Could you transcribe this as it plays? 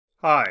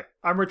Hi,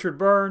 I'm Richard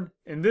Byrne.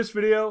 In this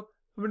video,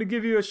 I'm going to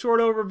give you a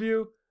short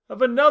overview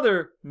of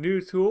another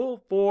new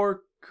tool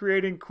for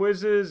creating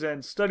quizzes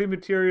and study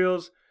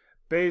materials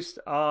based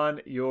on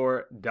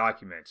your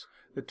documents.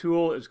 The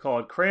tool is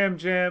called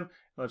CramJam.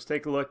 Let's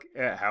take a look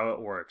at how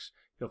it works.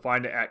 You'll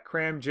find it at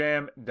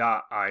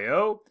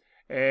cramjam.io,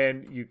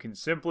 and you can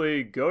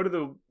simply go to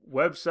the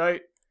website,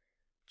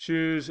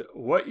 choose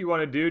what you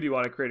want to do. Do you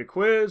want to create a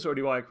quiz, or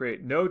do you want to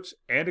create notes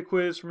and a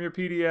quiz from your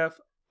PDF?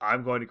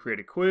 I'm going to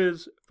create a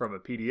quiz from a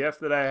PDF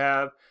that I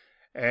have,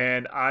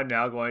 and I'm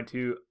now going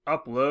to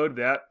upload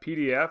that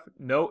PDF.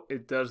 Note,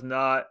 it does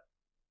not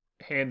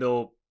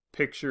handle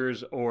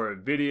pictures or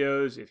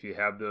videos if you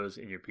have those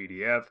in your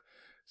PDF.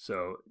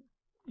 So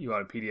you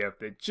want a PDF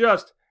that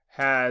just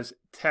has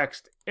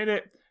text in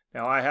it.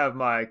 Now I have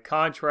my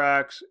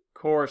contracts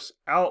course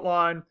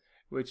outline,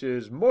 which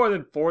is more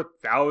than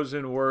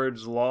 4,000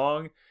 words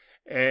long,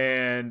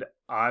 and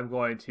I'm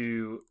going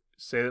to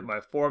say that my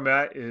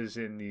format is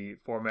in the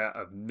format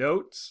of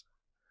notes,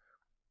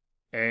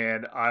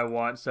 and I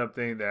want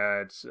something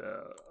that's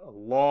a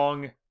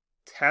long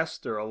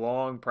test or a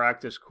long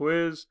practice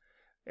quiz,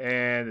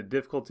 and the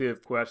difficulty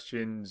of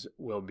questions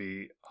will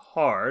be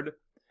hard.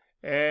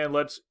 And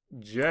let's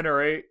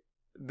generate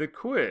the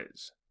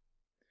quiz.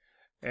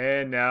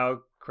 And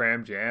now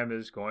CramJam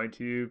is going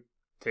to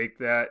take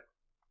that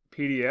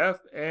PDF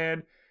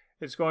and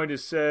it's going to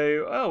say,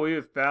 oh, we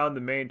have found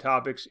the main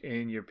topics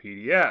in your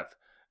PDF.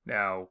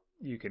 Now,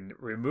 you can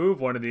remove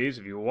one of these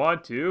if you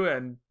want to,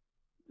 and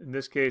in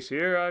this case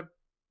here, I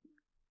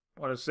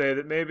want to say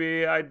that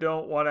maybe I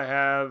don't want to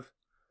have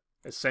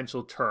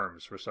essential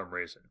terms for some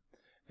reason.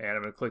 And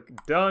I'm going to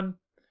click Done,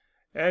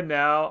 and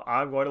now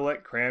I'm going to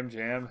let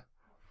CramJam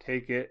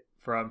take it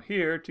from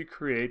here to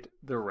create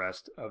the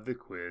rest of the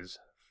quiz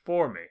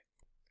for me.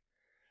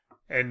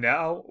 And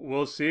now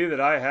we'll see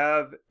that I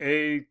have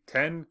a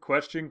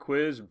 10-question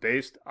quiz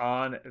based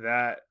on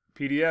that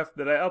PDF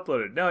that I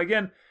uploaded. Now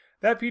again,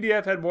 that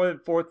PDF had more than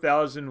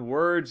 4,000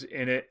 words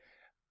in it.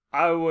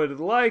 I would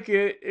like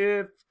it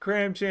if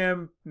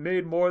CramJam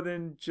made more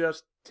than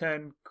just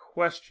 10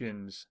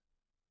 questions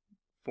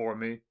for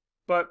me,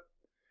 but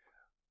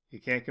you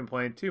can't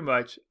complain too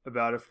much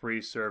about a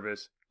free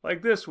service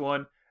like this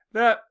one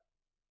that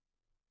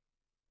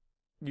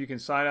you can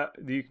sign up,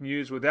 that you can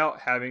use without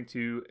having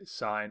to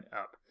sign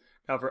up.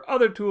 Now for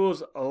other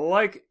tools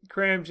like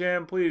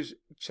CramJam, please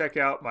check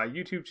out my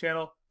YouTube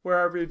channel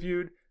where I've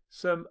reviewed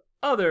some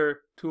other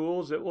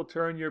tools that will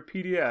turn your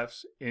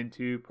PDFs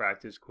into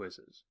practice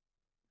quizzes.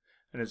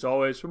 And as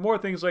always, for more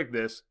things like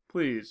this,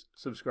 please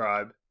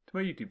subscribe to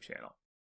my YouTube channel.